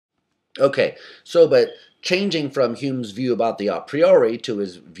Okay, so but changing from Hume's view about the a priori to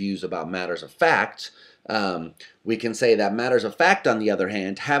his views about matters of fact, we can say that matters of fact, on the other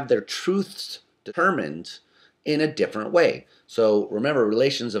hand, have their truths determined in a different way. So remember,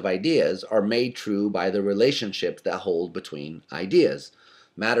 relations of ideas are made true by the relationships that hold between ideas.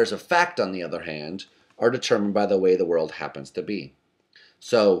 Matters of fact, on the other hand, are determined by the way the world happens to be.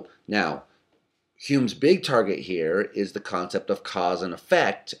 So now, Hume's big target here is the concept of cause and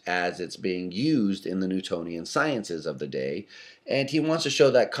effect as it's being used in the Newtonian sciences of the day, and he wants to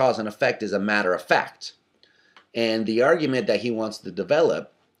show that cause and effect is a matter of fact. And the argument that he wants to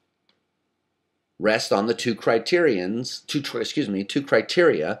develop rests on the two criteria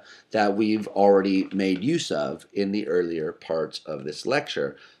that we've already made use of in the earlier parts of this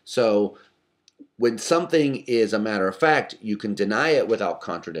lecture. So when something is a matter of fact, you can deny it without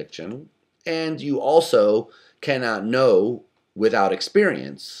contradiction, and you also cannot know without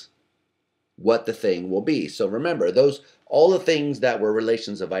experience what the thing will be. So remember, those all the things that were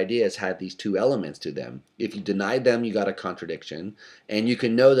relations of ideas had these two elements to them. If you denied them, you got a contradiction, and you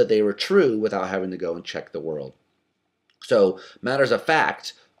can know that they were true without having to go and check the world. So matters of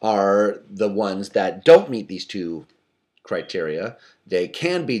fact are the ones that don't meet these two criteria. They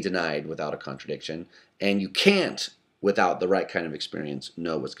can be denied without a contradiction, and you can't, without the right kind of experience,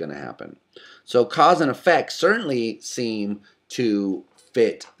 know what's going to happen. So cause and effect certainly seem to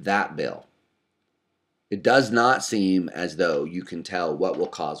fit that bill. It does not seem as though you can tell what will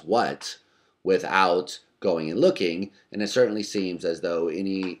cause what without going and looking, and it certainly seems as though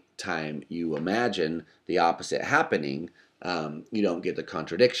any time you imagine the opposite happening, you don't get the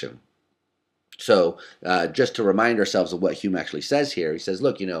contradiction. So just to remind ourselves of what Hume actually says here, he says,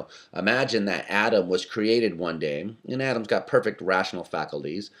 look, imagine that Adam was created one day, and Adam's got perfect rational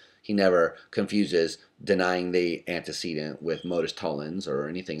faculties. He never confuses denying the antecedent with modus tollens or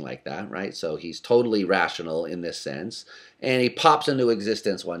anything like that, right? So he's totally rational in this sense. And he pops into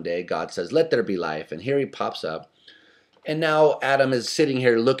existence one day. God says, let there be life. And here he pops up. And now Adam is sitting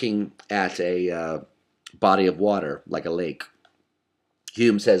here looking at a body of water, like a lake.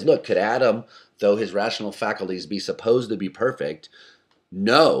 Hume says, look, could Adam, though his rational faculties be supposed to be perfect,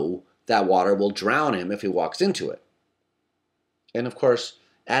 know that water will drown him if he walks into it? And of course,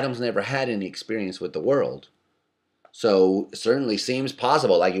 Adam's never had any experience with the world. So it certainly seems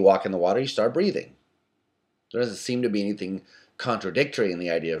possible, like you walk in the water, you start breathing. There doesn't seem to be anything contradictory in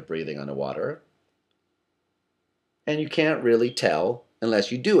the idea of breathing underwater. And you can't really tell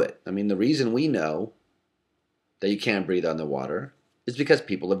unless you do it. I mean, the reason we know that you can't breathe underwater is because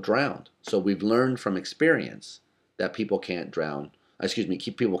people have drowned. So we've learned from experience that people can't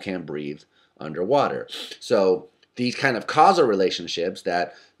people can't breathe underwater. So these kind of causal relationships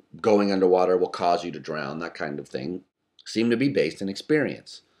that going underwater will cause you to drown, that kind of thing, seem to be based in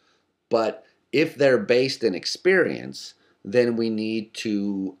experience. But if they're based in experience, then we need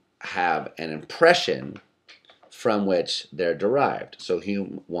to have an impression from which they're derived. So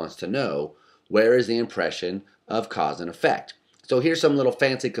Hume wants to know, where is the impression of cause and effect? So here's some little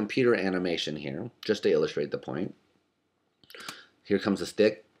fancy computer animation here, just to illustrate the point. Here comes a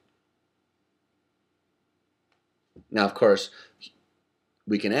stick. Now, of course,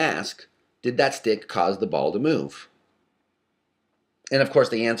 we can ask, did that stick cause the ball to move? And of course,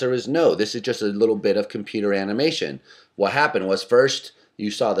 the answer is no. This is just a little bit of computer animation. What happened was first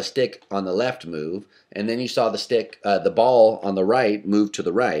you saw the stick on the left move, and then you saw the ball on the right move to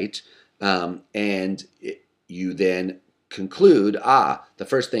the right, you then conclude, the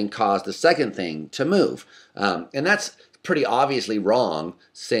first thing caused the second thing to move. And that's pretty obviously wrong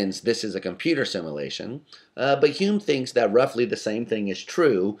since this is a computer simulation. But Hume thinks that roughly the same thing is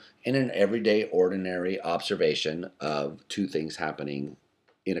true in an everyday, ordinary observation of two things happening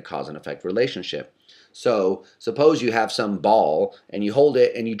in a cause and effect relationship. So suppose you have some ball and you hold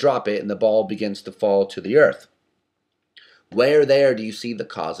it and you drop it and the ball begins to fall to the earth. Where there do you see the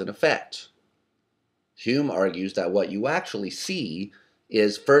cause and effect? Hume argues that what you actually see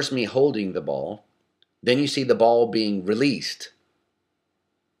is first me holding the ball, then you see the ball being released,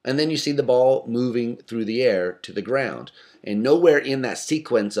 and then you see the ball moving through the air to the ground. And nowhere in that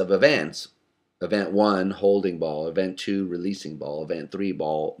sequence of events, event 1, holding ball, event 2, releasing ball, event 3,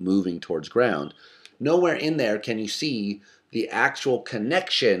 ball moving towards ground, nowhere in there can you see the actual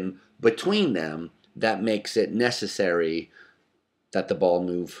connection between them that makes it necessary that the ball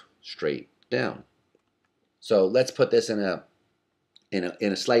move straight down. So let's put this in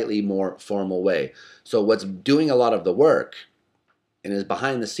a slightly more formal way. So what's doing a lot of the work and is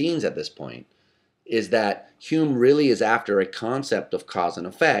behind the scenes at this point is that Hume really is after a concept of cause and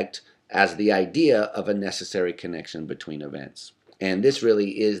effect as the idea of a necessary connection between events. And this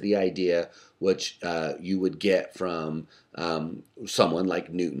really is the idea which you would get from someone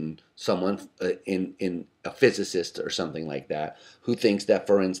like Newton, someone in a physicist or something like that, who thinks that,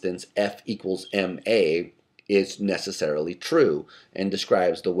 for instance, F equals ma is necessarily true and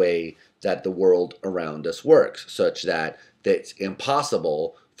describes the way that the world around us works, such that it's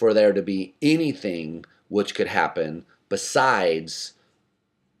impossible for there to be anything which could happen besides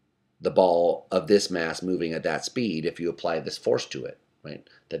the ball of this mass moving at that speed if you apply this force to it, right?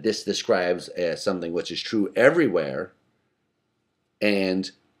 That this describes something which is true everywhere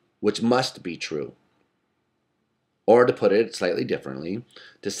and which must be true. Or to put it slightly differently,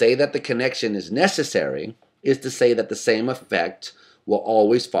 to say that the connection is necessary is to say that the same effect will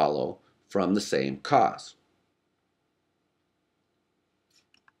always follow from the same cause.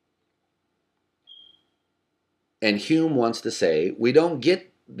 And Hume wants to say we don't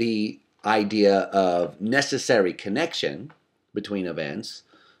get the idea of necessary connection between events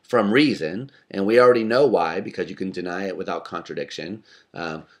from reason, and we already know why, because you can deny it without contradiction.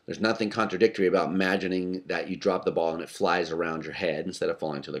 There's nothing contradictory about imagining that you drop the ball and it flies around your head instead of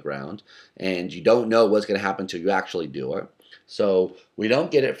falling to the ground, and you don't know what's going to happen until you actually do it. So we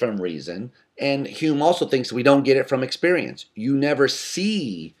don't get it from reason, and Hume also thinks we don't get it from experience. You never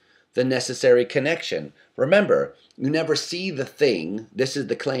see the necessary connection. Remember, you never see the thing, this is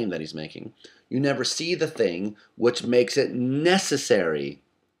the claim that he's making, you never see the thing which makes it necessary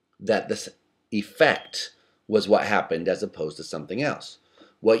that this effect was what happened as opposed to something else.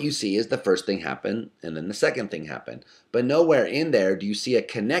 What you see is the first thing happened and then the second thing happened. But nowhere in there do you see a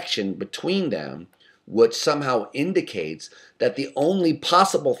connection between them which somehow indicates that the only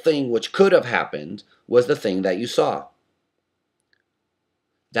possible thing which could have happened was the thing that you saw.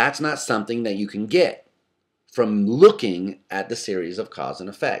 That's not something that you can get from looking at the series of cause and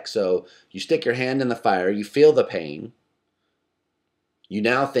effect. So you stick your hand in the fire, you feel the pain. You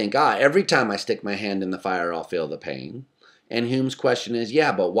now think, every time I stick my hand in the fire, I'll feel the pain. And Hume's question is,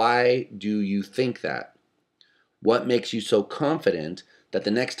 yeah, but why do you think that? What makes you so confident that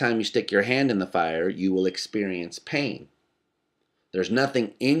the next time you stick your hand in the fire, you will experience pain? There's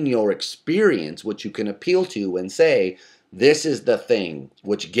nothing in your experience which you can appeal to and say, this is the thing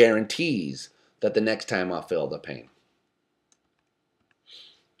which guarantees that the next time I'll feel the pain.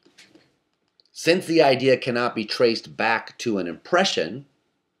 Since the idea cannot be traced back to an impression,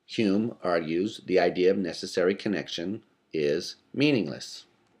 Hume argues the idea of necessary connection is meaningless.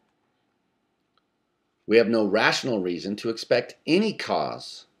 We have no rational reason to expect any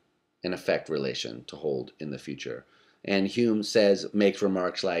cause and effect relation to hold in the future. And Hume makes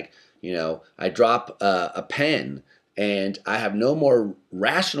remarks like, I drop a pen and I have no more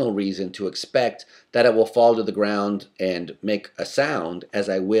rational reason to expect that it will fall to the ground and make a sound as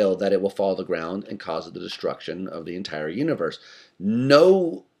I will that it will fall to the ground and cause the destruction of the entire universe.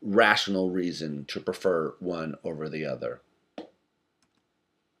 No rational reason to prefer one over the other.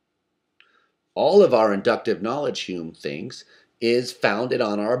 All of our inductive knowledge, Hume thinks, is founded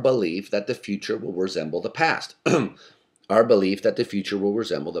on our belief that the future will resemble the past. Our belief that the future will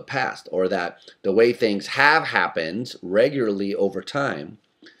resemble the past, or that the way things have happened regularly over time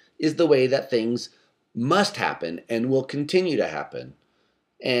is the way that things must happen and will continue to happen.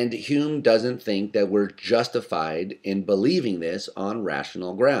 And Hume doesn't think that we're justified in believing this on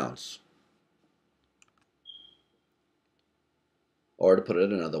rational grounds. Or to put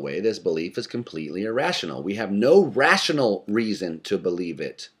it another way, this belief is completely irrational. We have no rational reason to believe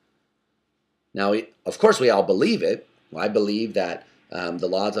it. Now, of course, we all believe it. I believe that the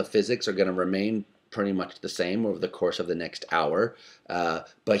laws of physics are going to remain pretty much the same over the course of the next hour.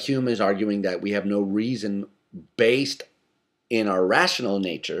 But Hume is arguing that we have no reason based in our rational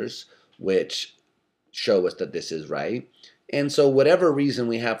natures which show us that this is right. And so whatever reason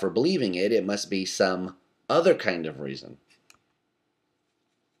we have for believing it, it must be some other kind of reason.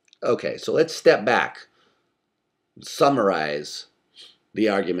 Okay, so let's step back and summarize the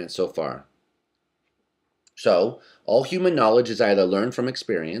argument so far. So, all human knowledge is either learned from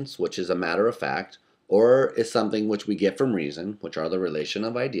experience, which is a matter of fact, or is something which we get from reason, which are the relation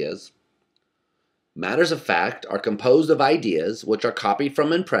of ideas. Matters of fact are composed of ideas which are copied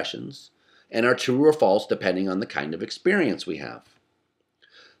from impressions and are true or false depending on the kind of experience we have.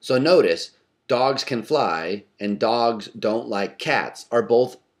 So notice, dogs can fly and dogs don't like cats are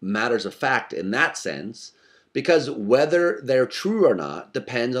both matters of fact in that sense, because whether they're true or not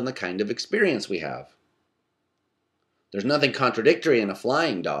depends on the kind of experience we have. There's nothing contradictory in a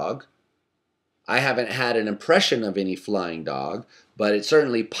flying dog. I haven't had an impression of any flying dog, but it's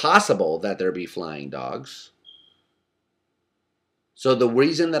certainly possible that there be flying dogs. So the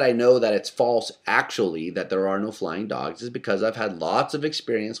reason that I know that it's false actually, that there are no flying dogs, is because I've had lots of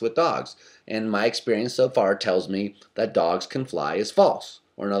experience with dogs. And my experience so far tells me that dogs can fly is false.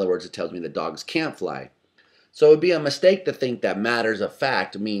 Or in other words, it tells me that dogs can't fly. So it would be a mistake to think that matters of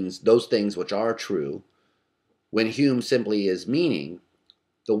fact means those things which are true, when Hume simply is meaning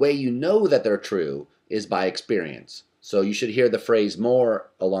the way you know that they're true is by experience. So you should hear the phrase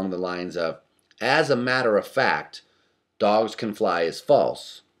more along the lines of, as a matter of fact, dogs can fly is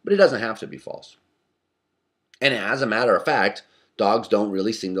false, but it doesn't have to be false. And as a matter of fact, dogs don't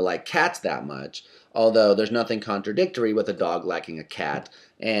really seem to like cats that much, although there's nothing contradictory with a dog liking a cat,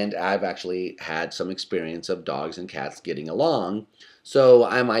 and I've actually had some experience of dogs and cats getting along, so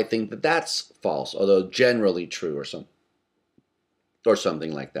I might think that that's false, although generally true or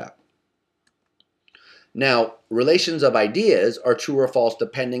something like that. Now, relations of ideas are true or false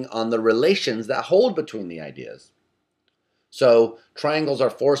depending on the relations that hold between the ideas. So, triangles are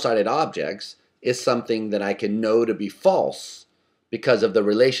four-sided objects is something that I can know to be false because of the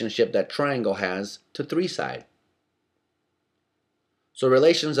relationship that triangle has to three-side. So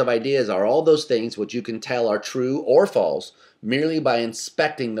relations of ideas are all those things which you can tell are true or false merely by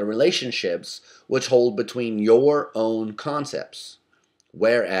inspecting the relationships which hold between your own concepts.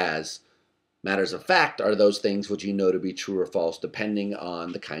 Whereas matters of fact are those things which you know to be true or false depending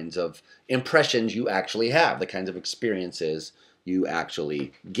on the kinds of impressions you actually have, the kinds of experiences you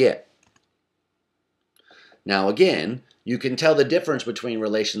actually get. Now again, you can tell the difference between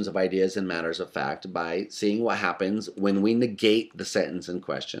relations of ideas and matters of fact by seeing what happens when we negate the sentence in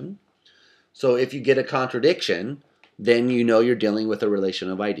question. So if you get a contradiction, then you know you're dealing with a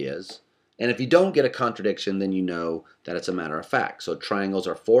relation of ideas. And if you don't get a contradiction, then you know that it's a matter of fact. So triangles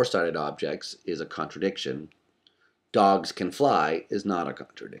are four-sided objects is a contradiction. Dogs can fly is not a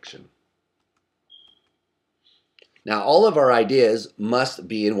contradiction. Now all of our ideas must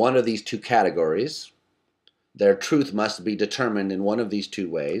be in one of these two categories. Their truth must be determined in one of these two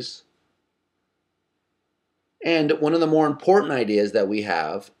ways. And one of the more important ideas that we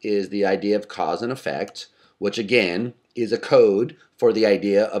have is the idea of cause and effect, which again is a code for the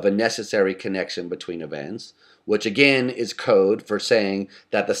idea of a necessary connection between events, which again is code for saying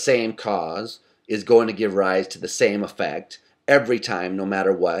that the same cause is going to give rise to the same effect every time, no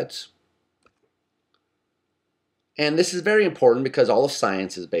matter what. And this is very important because all of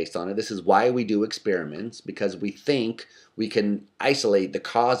science is based on it. This is why we do experiments, because we think we can isolate the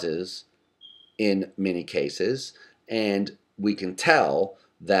causes in many cases, and we can tell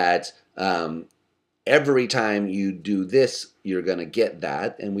that every time you do this, you're going to get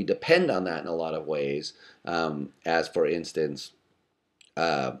that, and we depend on that in a lot of ways, as for instance,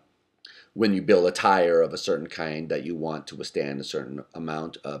 when you build a tire of a certain kind that you want to withstand a certain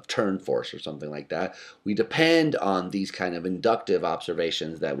amount of turn force or something like that. We depend on these kind of inductive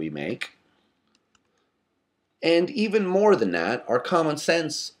observations that we make. And even more than that, our common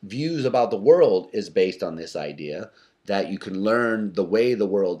sense views about the world is based on this idea that you can learn the way the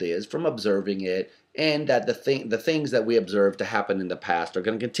world is from observing it, and that the things that we observe to happen in the past are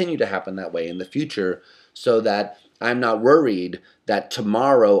going to continue to happen that way in the future, so that I'm not worried that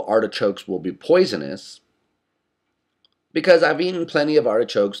tomorrow artichokes will be poisonous, because I've eaten plenty of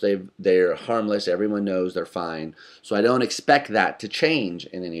artichokes. They're harmless. Everyone knows they're fine. So I don't expect that to change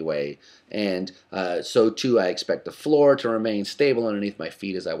in any way. And so too, I expect the floor to remain stable underneath my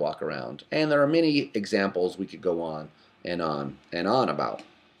feet as I walk around. And there are many examples we could go on and on and on about.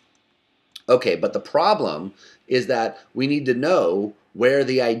 Okay, but the problem is that we need to know where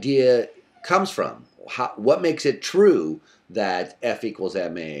the idea comes from. What makes it true that F equals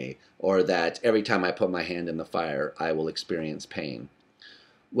ma, or that every time I put my hand in the fire, I will experience pain?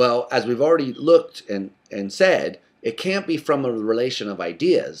 Well, as we've already looked and said, it can't be from a relation of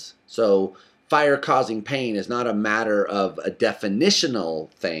ideas. So fire causing pain is not a matter of a definitional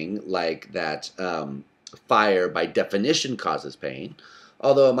thing, like that fire by definition causes pain.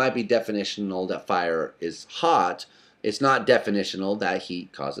 Although it might be definitional that fire is hot, it's not definitional that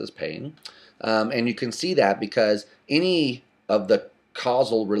heat causes pain. And you can see that because any of the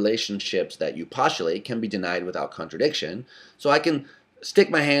causal relationships that you postulate can be denied without contradiction. So I can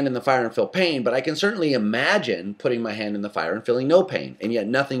stick my hand in the fire and feel pain, but I can certainly imagine putting my hand in the fire and feeling no pain, and yet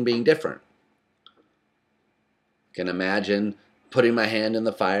nothing being different. I can imagine putting my hand in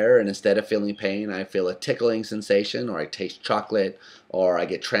the fire, and instead of feeling pain, I feel a tickling sensation, or I taste chocolate, or I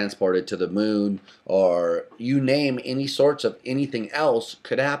get transported to the moon, or you name any sorts of anything else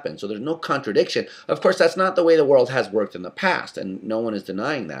could happen. So there's no contradiction. Of course, that's not the way the world has worked in the past, and no one is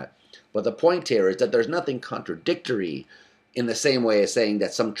denying that. But the point here is that there's nothing contradictory in the same way as saying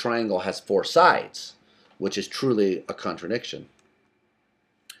that some triangle has four sides, which is truly a contradiction.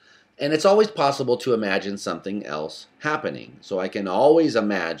 And it's always possible to imagine something else happening. So I can always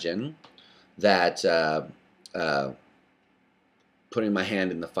imagine that putting my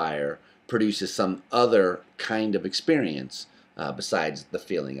hand in the fire produces some other kind of experience besides the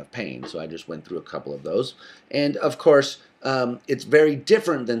feeling of pain. So I just went through a couple of those. And of course, it's very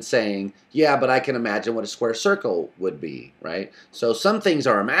different than saying, yeah, but I can imagine what a square circle would be, right? So some things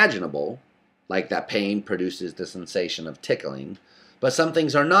are imaginable, like that pain produces the sensation of tickling, but some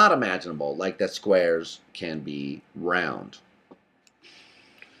things are not imaginable, like that squares can be round.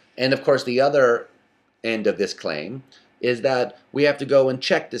 And of course, the other end of this claim is that we have to go and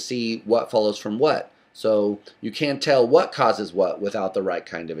check to see what follows from what. So you can't tell what causes what without the right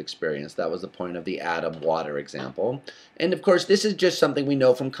kind of experience. That was the point of the atom-water example. And of course, this is just something we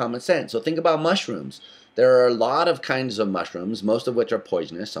know from common sense. So think about mushrooms. There are a lot of kinds of mushrooms, most of which are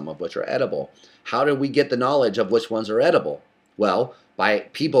poisonous, some of which are edible. How do we get the knowledge of which ones are edible? Well, by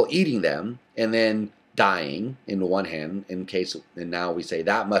people eating them and then dying, in the one hand, in case, and now we say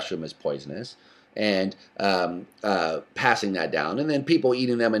that mushroom is poisonous, and passing that down, and then people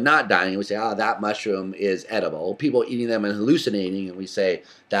eating them and not dying, and we say, that mushroom is edible. People eating them and hallucinating, and we say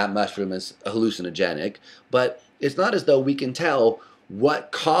that mushroom is hallucinogenic. But it's not as though we can tell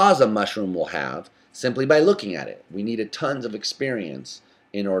what cause a mushroom will have simply by looking at it. We needed tons of experience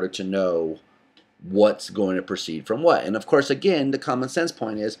in order to know what's going to proceed from what. And of course, again, the common sense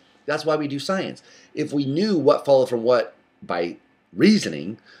point is that's why we do science. If we knew what followed from what by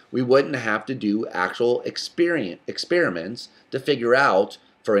reasoning, we wouldn't have to do actual experiments to figure out,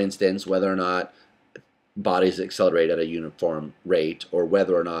 for instance, whether or not bodies accelerate at a uniform rate or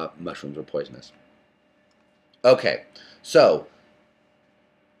whether or not mushrooms are poisonous. Okay, so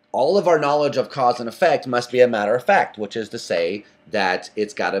all of our knowledge of cause and effect must be a matter of fact, which is to say that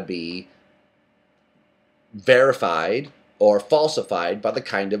it's got to be verified or falsified by the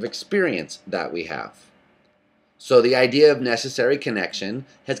kind of experience that we have. So the idea of necessary connection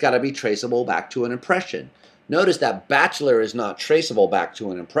has got to be traceable back to an impression. Notice that bachelor is not traceable back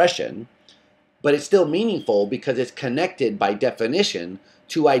to an impression, but it's still meaningful because it's connected by definition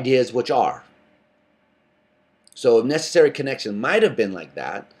to ideas which are. So necessary connection might have been like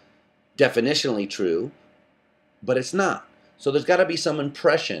that, definitionally true, but it's not. So there's got to be some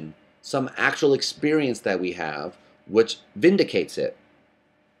impression, some actual experience that we have which vindicates it.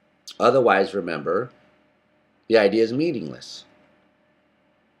 Otherwise, remember, the idea is meaningless.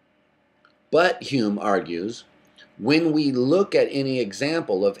 But, Hume argues, when we look at any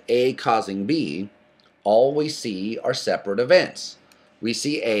example of A causing B, all we see are separate events. We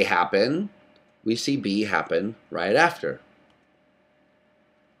see A happen, we see B happen right after.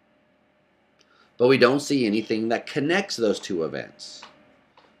 But we don't see anything that connects those two events.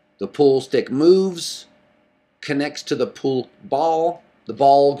 The pool stick moves, connects to the pool ball, the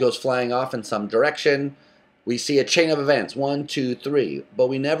ball goes flying off in some direction. We see a chain of events, 1, 2, 3, but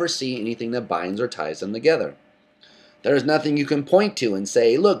we never see anything that binds or ties them together. There is nothing you can point to and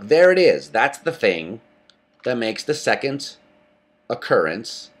say, look, there it is. That's the thing that makes the second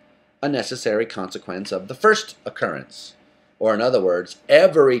occurrence a necessary consequence of the first occurrence. Or in other words,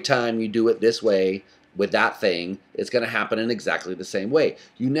 every time you do it this way with that thing, it's going to happen in exactly the same way.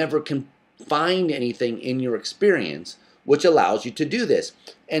 You never can find anything in your experience which allows you to do this.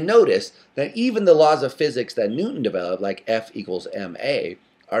 And notice that even the laws of physics that Newton developed, like F equals ma,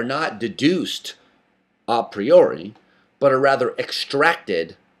 are not deduced a priori, but are rather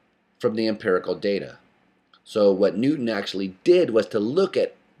extracted from the empirical data. So what Newton actually did was to look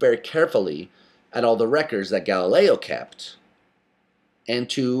at very carefully at all the records that Galileo kept and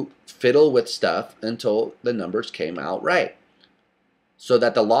to fiddle with stuff until the numbers came out right. So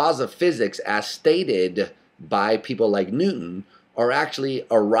that the laws of physics as stated by people like Newton are actually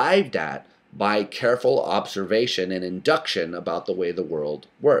arrived at by careful observation and induction about the way the world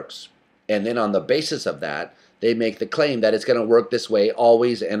works. And then on the basis of that, they make the claim that it's going to work this way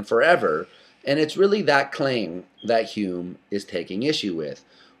always and forever. And it's really that claim that Hume is taking issue with.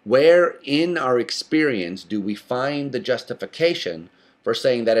 Where in our experience do we find the justification for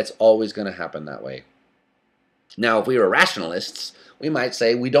saying that it's always going to happen that way? Now, if we were rationalists, we might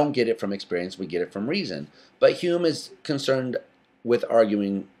say we don't get it from experience, we get it from reason. But Hume is concerned with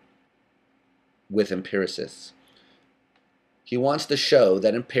arguing with empiricists. He wants to show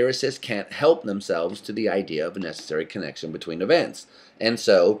that empiricists can't help themselves to the idea of a necessary connection between events, and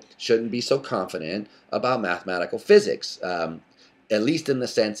so shouldn't be so confident about mathematical physics, at least in the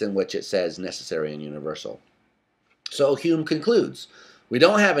sense in which it says necessary and universal. So Hume concludes, We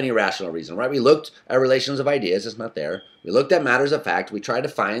don't have any rational reason, right? We looked at relations of ideas, it's not there. We looked at matters of fact, we tried to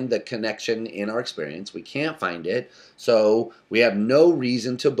find the connection in our experience, we can't find it, so we have no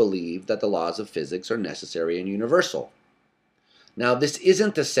reason to believe that the laws of physics are necessary and universal. Now, this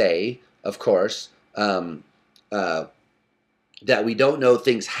isn't to say, of course, that we don't know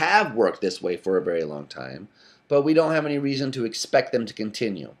things have worked this way for a very long time, but we don't have any reason to expect them to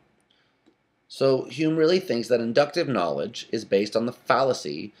continue. So Hume really thinks that inductive knowledge is based on the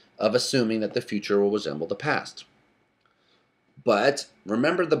fallacy of assuming that the future will resemble the past. But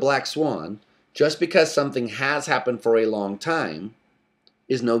remember the black swan, just because something has happened for a long time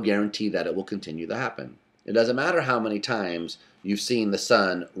is no guarantee that it will continue to happen. It doesn't matter how many times you've seen the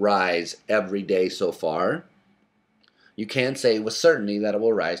sun rise every day so far. You can't say with certainty that it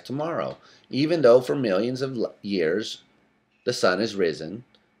will rise tomorrow. Even though for millions of years the sun has risen,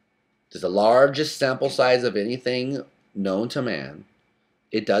 it's the largest sample size of anything known to man,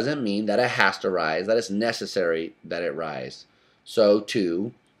 it doesn't mean that it has to rise, that it's necessary that it rise. So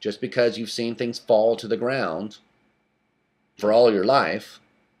too, just because you've seen things fall to the ground for all your life,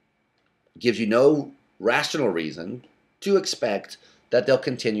 gives you no rational reason to expect that they'll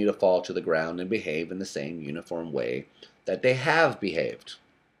continue to fall to the ground and behave in the same uniform way that they have behaved.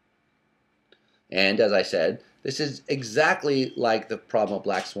 And as I said, this is exactly like the problem of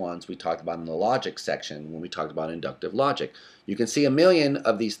black swans we talked about in the logic section when we talked about inductive logic. You can see a million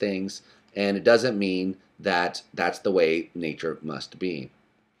of these things, and it doesn't mean that that's the way nature must be.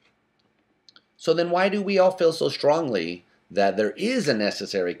 So then why do we all feel so strongly that there is a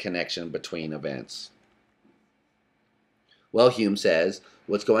necessary connection between events? Well, Hume says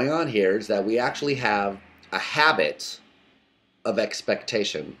what's going on here is that we actually have a habit of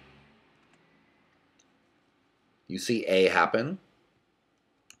expectation. You see A happen,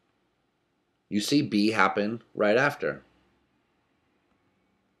 you see B happen right after.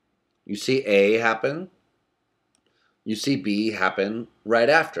 You see A happen, you see B happen right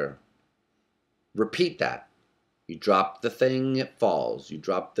after. Repeat that. You drop the thing, it falls. You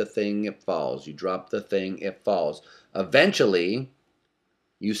drop the thing, it falls. You drop the thing, it falls. Eventually,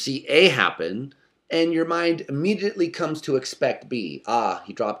 you see A happen, and your mind immediately comes to expect B. Ah,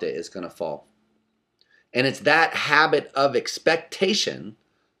 he dropped it, it's going to fall. And it's that habit of expectation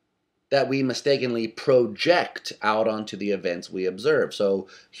that we mistakenly project out onto the events we observe. So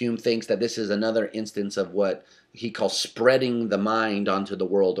Hume thinks that this is another instance of what he calls spreading the mind onto the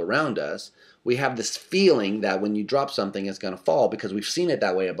world around us. We have this feeling that when you drop something, it's going to fall because we've seen it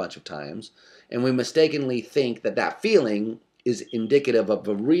that way a bunch of times. And we mistakenly think that that feeling is indicative of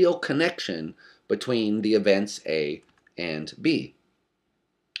a real connection between the events A and B.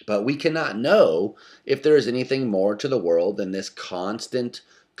 But we cannot know if there is anything more to the world than this constant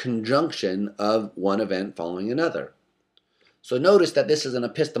conjunction of one event following another. So notice that this is an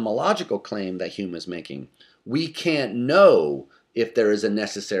epistemological claim that Hume is making. We can't know if there is a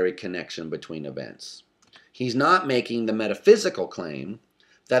necessary connection between events. He's not making the metaphysical claim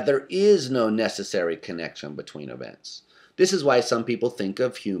that there is no necessary connection between events. This is why some people think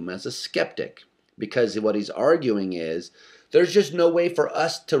of Hume as a skeptic, because what he's arguing is there's just no way for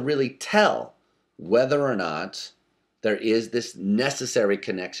us to really tell whether or not there is this necessary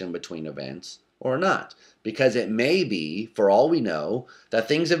connection between events or not. Because it may be, for all we know, that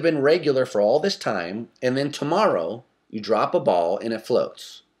things have been regular for all this time, and then tomorrow you drop a ball and it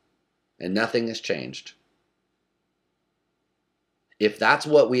floats, and nothing has changed. If that's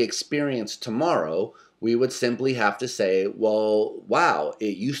what we experience tomorrow, we would simply have to say, well, wow,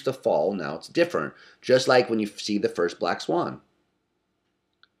 it used to fall, now it's different. Just like when you see the first black swan.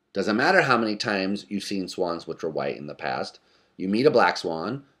 Doesn't matter how many times you've seen swans which were white in the past. You meet a black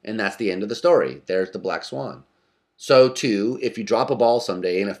swan, and that's the end of the story. There's the black swan. So too, if you drop a ball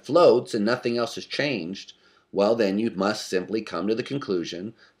someday and it floats and nothing else has changed, well then you must simply come to the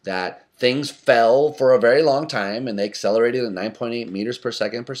conclusion that things fell for a very long time and they accelerated at 9.8 meters per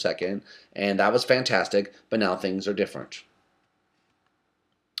second, and that was fantastic, but now things are different.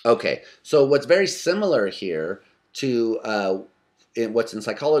 Okay, so what's very similar here to what's in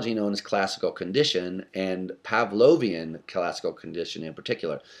psychology known as classical condition and Pavlovian classical condition in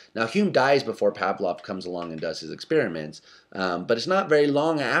particular. Now Hume dies before Pavlov comes along and does his experiments, but it's not very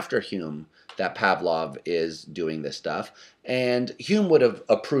long after Hume that Pavlov is doing this stuff, and Hume would have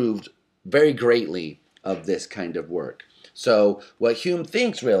approved very greatly of this kind of work. So what Hume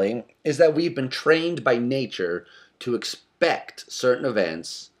thinks really is that we've been trained by nature to expect certain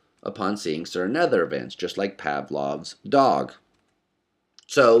events upon seeing certain other events, just like Pavlov's dog.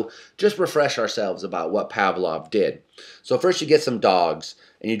 So just refresh ourselves about what Pavlov did. So first you get some dogs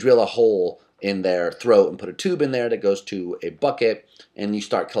and you drill a hole in their throat and put a tube in there that goes to a bucket, and you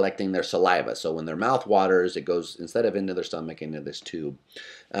start collecting their saliva. So when their mouth waters, it goes, instead of into their stomach, into this tube.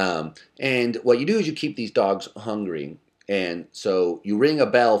 And what you do is you keep these dogs hungry. And so you ring a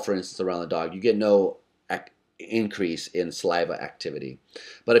bell, for instance, around the dog, you get no increase in saliva activity.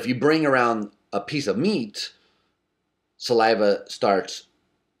 But if you bring around a piece of meat, saliva starts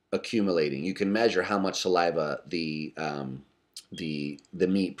accumulating. You can measure how much saliva the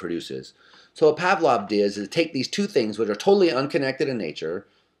meat produces. So what Pavlov did is take these two things, which are totally unconnected in nature,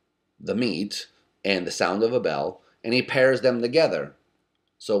 the meat and the sound of a bell, and he pairs them together.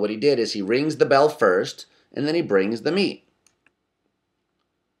 So what he did is he rings the bell first, and then he brings the meat.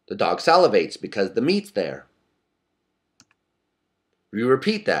 The dog salivates because the meat's there. You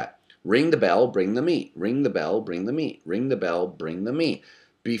repeat that. Ring the bell, bring the meat. Ring the bell, bring the meat. Ring the bell, bring the meat.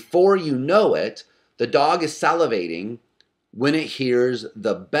 Before you know it, the dog is salivating when it hears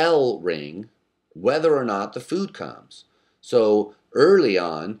the bell ring, whether or not the food comes. So early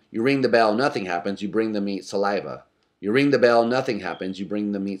on, you ring the bell, nothing happens, you bring the meat, saliva. You ring the bell, nothing happens, you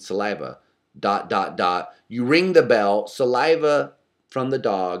bring the meat, saliva. ... You ring the bell, saliva from the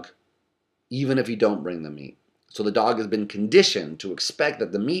dog, even if you don't bring the meat. So the dog has been conditioned to expect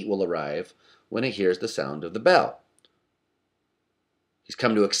that the meat will arrive when it hears the sound of the bell. He's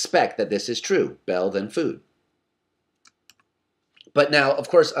come to expect that this is true. Bell, then food. But now, of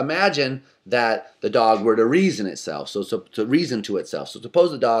course, imagine that the dog were to reason itself, so to reason to itself. So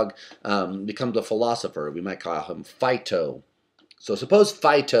suppose the dog becomes a philosopher. We might call him Phyto. So suppose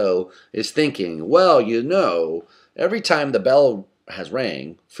Phyto is thinking, well, you know, every time the bell has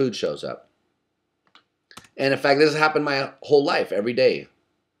rang, food shows up. And in fact, this has happened my whole life, every day.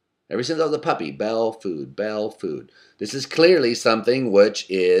 Ever since I was a puppy, bell, food, bell, food. This is clearly something which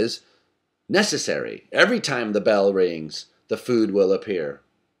is necessary. Every time the bell rings, the food will appear.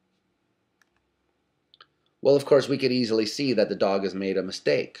 Well, of course, we could easily see that the dog has made a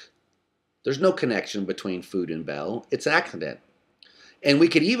mistake. There's no connection between food and bell. It's an accident. And we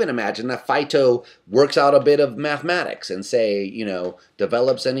could even imagine that Phyto works out a bit of mathematics and say, you know,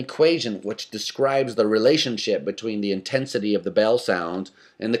 develops an equation which describes the relationship between the intensity of the bell sound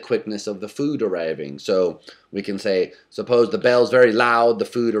and the quickness of the food arriving. So we can say, suppose the bell's very loud, the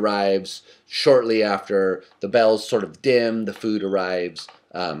food arrives shortly after. The bell's sort of dim, the food arrives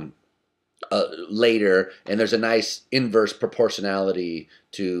later, and there's a nice inverse proportionality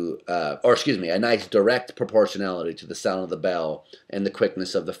to, a nice direct proportionality to the sound of the bell and the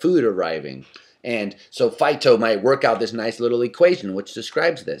quickness of the food arriving. And so Phyto might work out this nice little equation which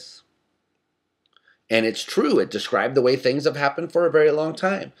describes this. And it's true, it described the way things have happened for a very long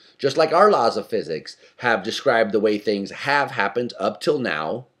time. Just like our laws of physics have described the way things have happened up till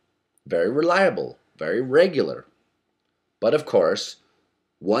now. Very reliable, very regular. But of course,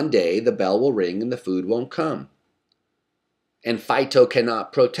 one day the bell will ring and the food won't come. And Phyto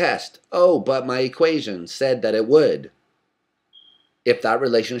cannot protest. Oh, but my equation said that it would. If that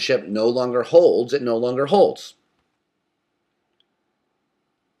relationship no longer holds, it no longer holds.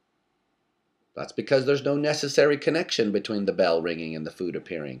 That's because there's no necessary connection between the bell ringing and the food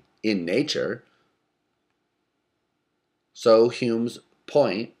appearing in nature. So Hume's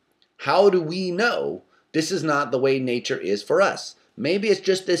point, how do we know this is not the way nature is for us? Maybe it's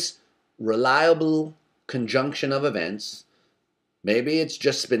just this reliable conjunction of events. Maybe it's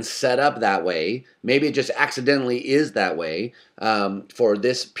just been set up that way. Maybe it just accidentally is that way for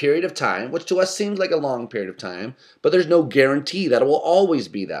this period of time, which to us seems like a long period of time, but there's no guarantee that it will always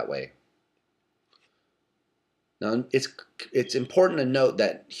be that way. Now, it's important to note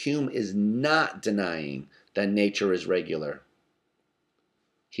that Hume is not denying that nature is regular.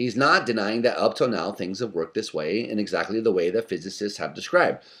 He's not denying that up till now things have worked this way in exactly the way that physicists have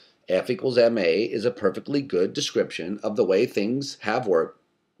described. F equals ma is a perfectly good description of the way things have worked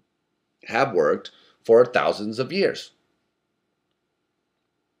for thousands of years.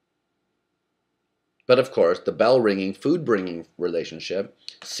 But of course, the bell ringing, food bringing relationship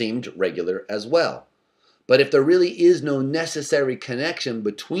seemed regular as well. But if there really is no necessary connection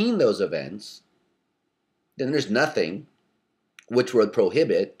between those events, then there's nothing which would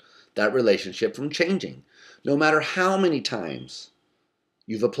prohibit that relationship from changing. No matter how many times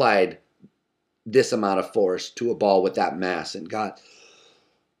you've applied this amount of force to a ball with that mass and got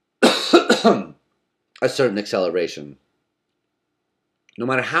a certain acceleration, no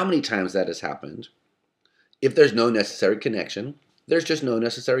matter how many times that has happened, if there's no necessary connection, there's just no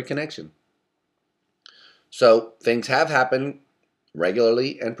necessary connection. So things have happened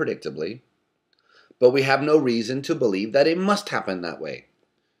regularly and predictably, but we have no reason to believe that it must happen that way.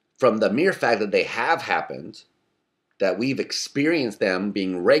 From the mere fact that they have happened, that we've experienced them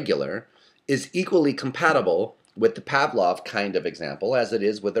being regular, is equally compatible with the Pavlov kind of example as it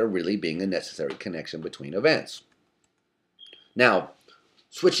is with there really being a necessary connection between events. Now,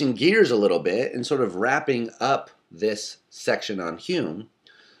 switching gears a little bit and sort of wrapping up this section on Hume,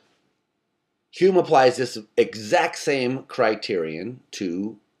 Hume applies this exact same criterion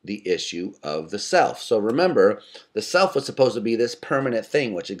to the issue of the self. So remember, the self was supposed to be this permanent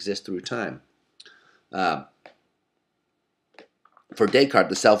thing which exists through time. For Descartes,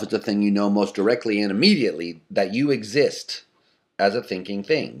 the self is the thing you know most directly and immediately that you exist as a thinking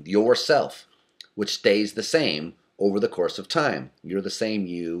thing, yourself, which stays the same over the course of time. You're the same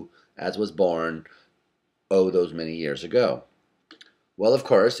you as was born, those many years ago. Well, of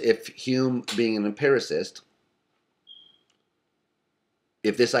course, if Hume, being an empiricist,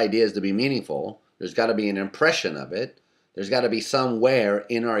 if this idea is to be meaningful, there's got to be an impression of it. There's got to be somewhere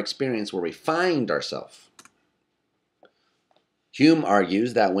in our experience where we find ourselves. Hume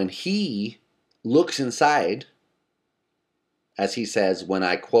argues that when he looks inside, as he says, when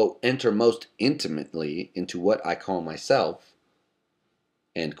I, quote, enter most intimately into what I call myself,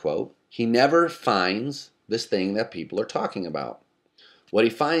 end quote, he never finds this thing that people are talking about. What he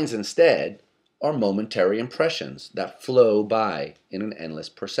finds instead are momentary impressions that flow by in an endless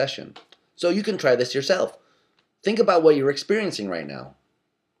procession. So you can try this yourself. Think about what you're experiencing right now.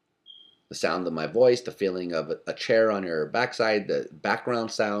 The sound of my voice, the feeling of a chair on your backside, the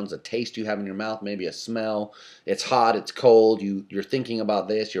background sounds, a taste you have in your mouth, maybe a smell. It's hot, it's cold, you're thinking about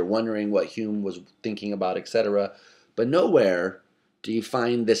this, you're wondering what Hume was thinking about, etc. But nowhere do you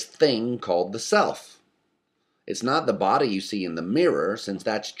find this thing called the self. It's not the body you see in the mirror, since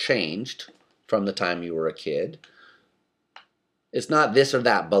that's changed from the time you were a kid. It's not this or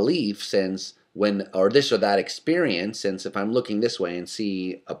that belief, or this or that experience, since if I'm looking this way and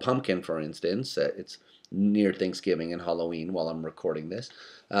see a pumpkin, for instance, it's near Thanksgiving and Halloween while I'm recording this.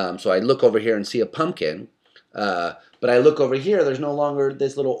 So I look over here and see a pumpkin, but I look over here, there's no longer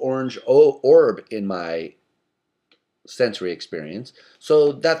this little orange orb in my sensory experience.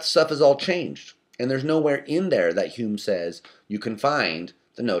 So that stuff has all changed. And there's nowhere in there that Hume says you can find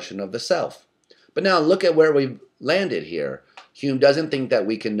the notion of the self. But now look at where we've landed here. Hume doesn't think that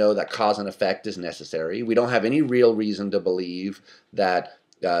we can know that cause and effect is necessary. We don't have any real reason to believe that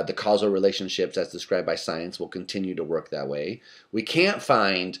the causal relationships as described by science will continue to work that way. We can't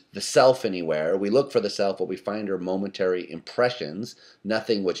find the self anywhere. We look for the self. What we find are momentary impressions,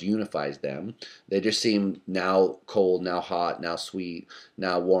 nothing which unifies them. They just seem now cold, now hot, now sweet,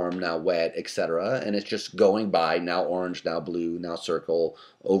 now warm, now wet, etc. And it's just going by, now orange, now blue, now circle,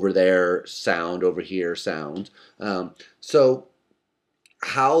 over there sound, over here sound. So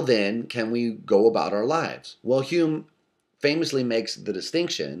how then can we go about our lives? Well, Hume famously makes the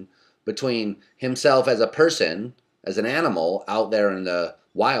distinction between himself as a person, as an animal out there in the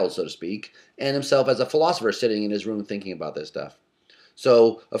wild, so to speak, and himself as a philosopher sitting in his room thinking about this stuff.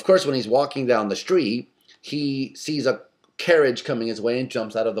 So, of course, when he's walking down the street, he sees a carriage coming his way and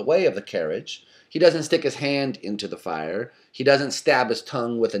jumps out of the way of the carriage. He doesn't stick his hand into the fire. He doesn't stab his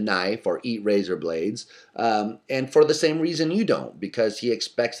tongue with a knife or eat razor blades. And for the same reason you don't, because he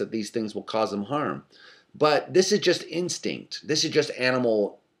expects that these things will cause him harm. But this is just instinct. This is just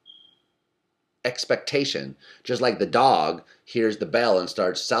animal expectation. Just like the dog hears the bell and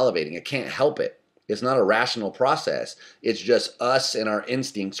starts salivating. It can't help it. It's not a rational process. It's just us and our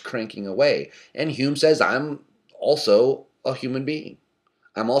instincts cranking away. And Hume says, I'm also a human being.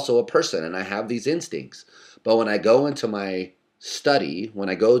 I'm also a person, and I have these instincts. But when I go into my study, when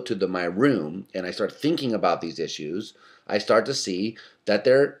I go to my room and I start thinking about these issues, I start to see that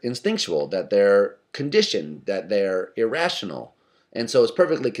they're instinctual, that they're conditioned, that they're irrational. And so it's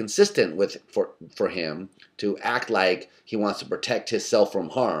perfectly consistent for him to act like he wants to protect himself from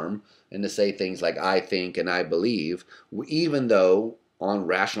harm and to say things like I think and I believe, even though on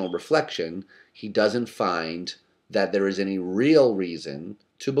rational reflection he doesn't find that there is any real reason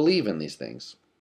to believe in these things.